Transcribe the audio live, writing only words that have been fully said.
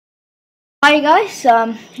Hi guys,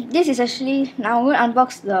 this is actually now I'm going to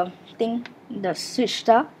unbox the thing, the Switch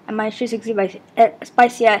Star Mi360 by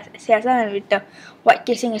CSL, and with the white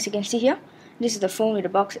casing as you can see here. This is the phone with the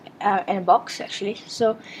box and a box actually.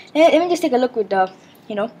 So let me just take a look with the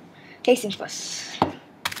casing first.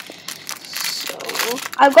 So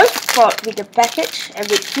I've got it with the package and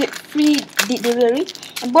with free delivery,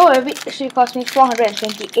 and both of it actually cost me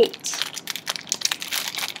 428.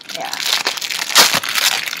 Yeah.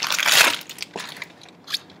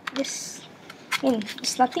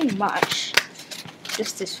 It's nothing much,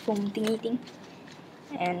 just this foam thingy thing,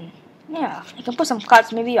 and yeah, you can put some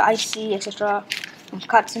cards, maybe your IC, etc. Some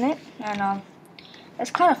cards in it, and there's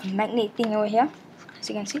kind of a magnet thing over here, as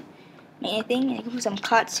you can see, magnet thing, and you can put some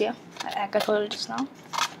cards here, like I told you just now.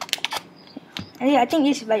 And yeah, I think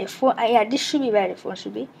this is where your phone. Yeah, this should be where the phone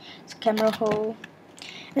should be. It's a camera hole.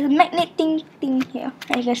 There's a magnet thing here,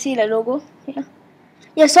 and you can see the logo here.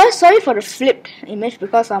 Yeah, sorry for the flipped image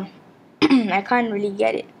because I can't really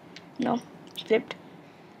get it, flipped.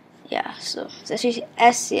 Yeah, so it's actually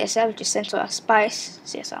CSL, which stands for Spice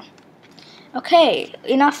CSL. Okay,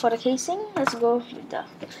 enough for the casing. Let's go with the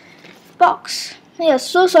box. Yeah,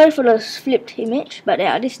 so sorry for the flipped image, but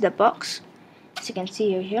yeah, this is the box. As you can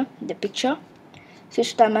see over here, the picture.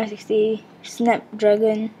 Switch Mi360,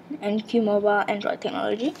 Snapdragon, NQ Mobile, Android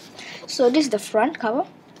technology. So this is the front cover.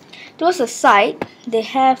 Towards the side, they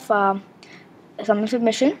have some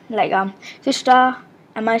information like Switch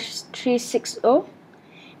Mi360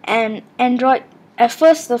 and Android. The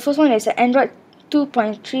first one is Android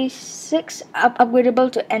 2.36 upgradable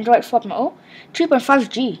to Android 4.0,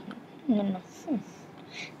 3.5G.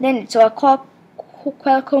 Then it's a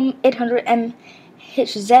Qualcomm 800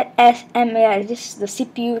 MHz-SMA. This is the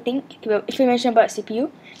CPU thing, information about CPU,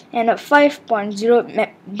 and a 5.0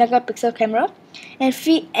 megapixel camera, and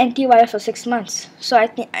free anti-virus for 6 months. So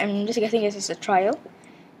I'm just guessing this is a trial.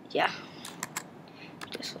 Yeah.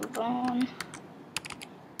 Just hold on.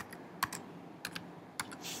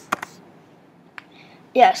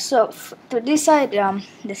 Yeah. So to this side,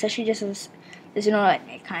 there's actually just there's like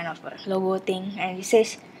a kind of a logo thing, and it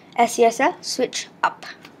says CSL Switch Up.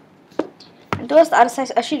 And towards the other side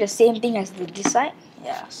is actually the same thing as this side.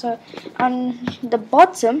 Yeah. So on the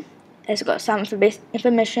bottom, it's got some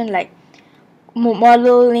information like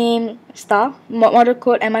model name, model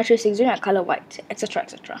code Mi360, and color white, etc.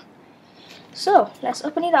 etc. So let's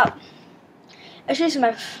open it up. Actually, it's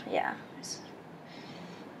my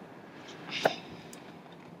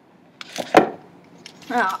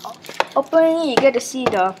opening it, you get to see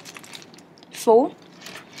the phone.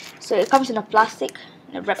 So it comes in a plastic,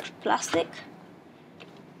 in a wrapped plastic.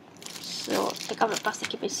 So take out the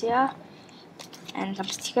plastic piece here, and some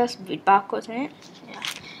stickers with barcodes in it. Yeah,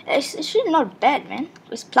 it's actually not bad, man.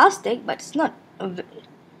 It's plastic, but it's not.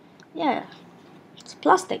 Yeah, it's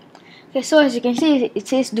plastic. Okay, so as you can see, it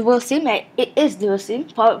says dual SIM. It is dual SIM,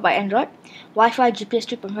 powered by Android, Wi-Fi, GPS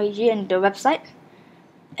 3.5G, and the website.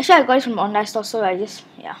 Actually, I got it from online store, so I just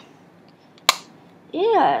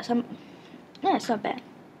it's not bad.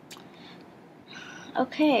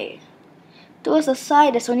 Okay, towards the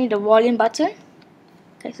side, there's only the volume button.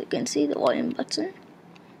 Okay, so you can see the volume button.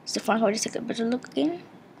 It's the front cover. Just take a better look again.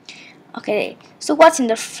 Okay, so what's in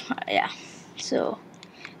the so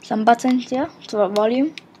some buttons here for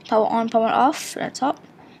volume, power on, power off at the top,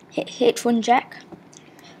 headphone jack,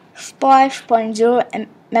 5.0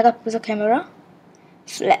 megapixel camera,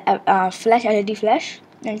 flash LED flash,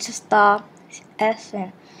 and it's a star S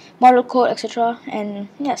and model code, etc. And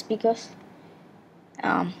speakers.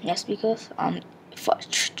 For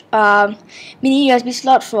mini USB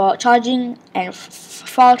slot for charging and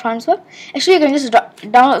file transfer. Actually, you can just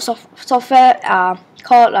download software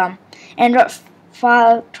called Android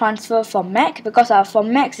file transfer for Mac, because for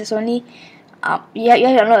Macs it's only you have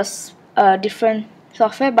to download a different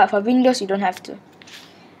software, but for Windows you don't have to.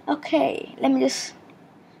 Okay, let me just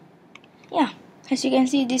as you can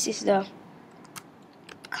see, this is the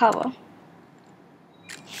cover.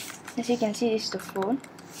 As you can see, this is the phone.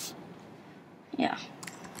 Yeah.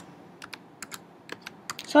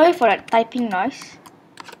 Sorry for that typing noise.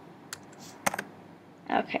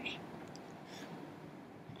 Okay.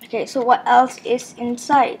 Okay, so what else is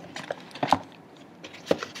inside?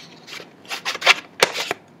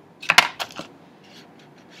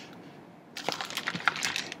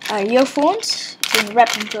 Earphones, you can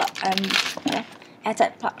wrap into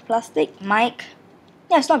airtight plastic. Mic.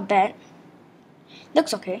 Yeah, it's not bad.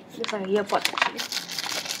 Looks okay. Looks like an earpod actually.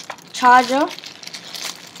 Charger.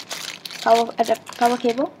 Power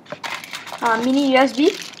cable. Mini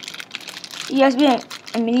USB.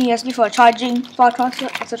 and mini USB for charging, power transfer,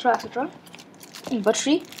 etc.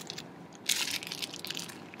 Battery.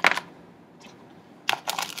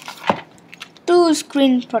 full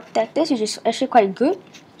screen protectors, which is actually quite good,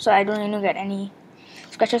 so I don't even get any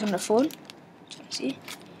scratches on the phone. You can see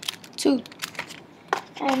 2,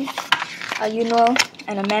 and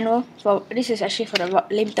and a manual. For this is actually for the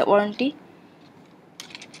limited warranty,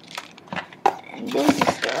 and this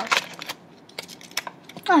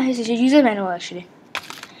is a user manual actually.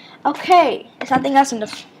 Okay, there's nothing else in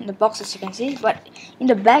the box as you can see, but in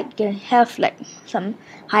the back you can have like some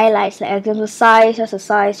highlights, like example size, just the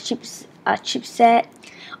size, chipset,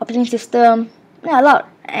 operating system, a lot,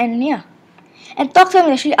 and and talk time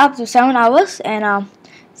is actually up to 7 hours, and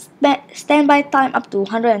standby time up to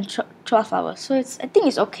 112 hours. So I think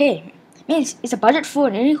it's okay. I mean, it's a budget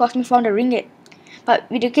phone. It only cost me 400 ringgit, but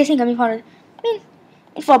with the casing coming 400, I mean,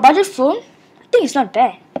 for a budget phone, I think it's not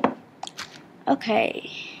bad. Okay.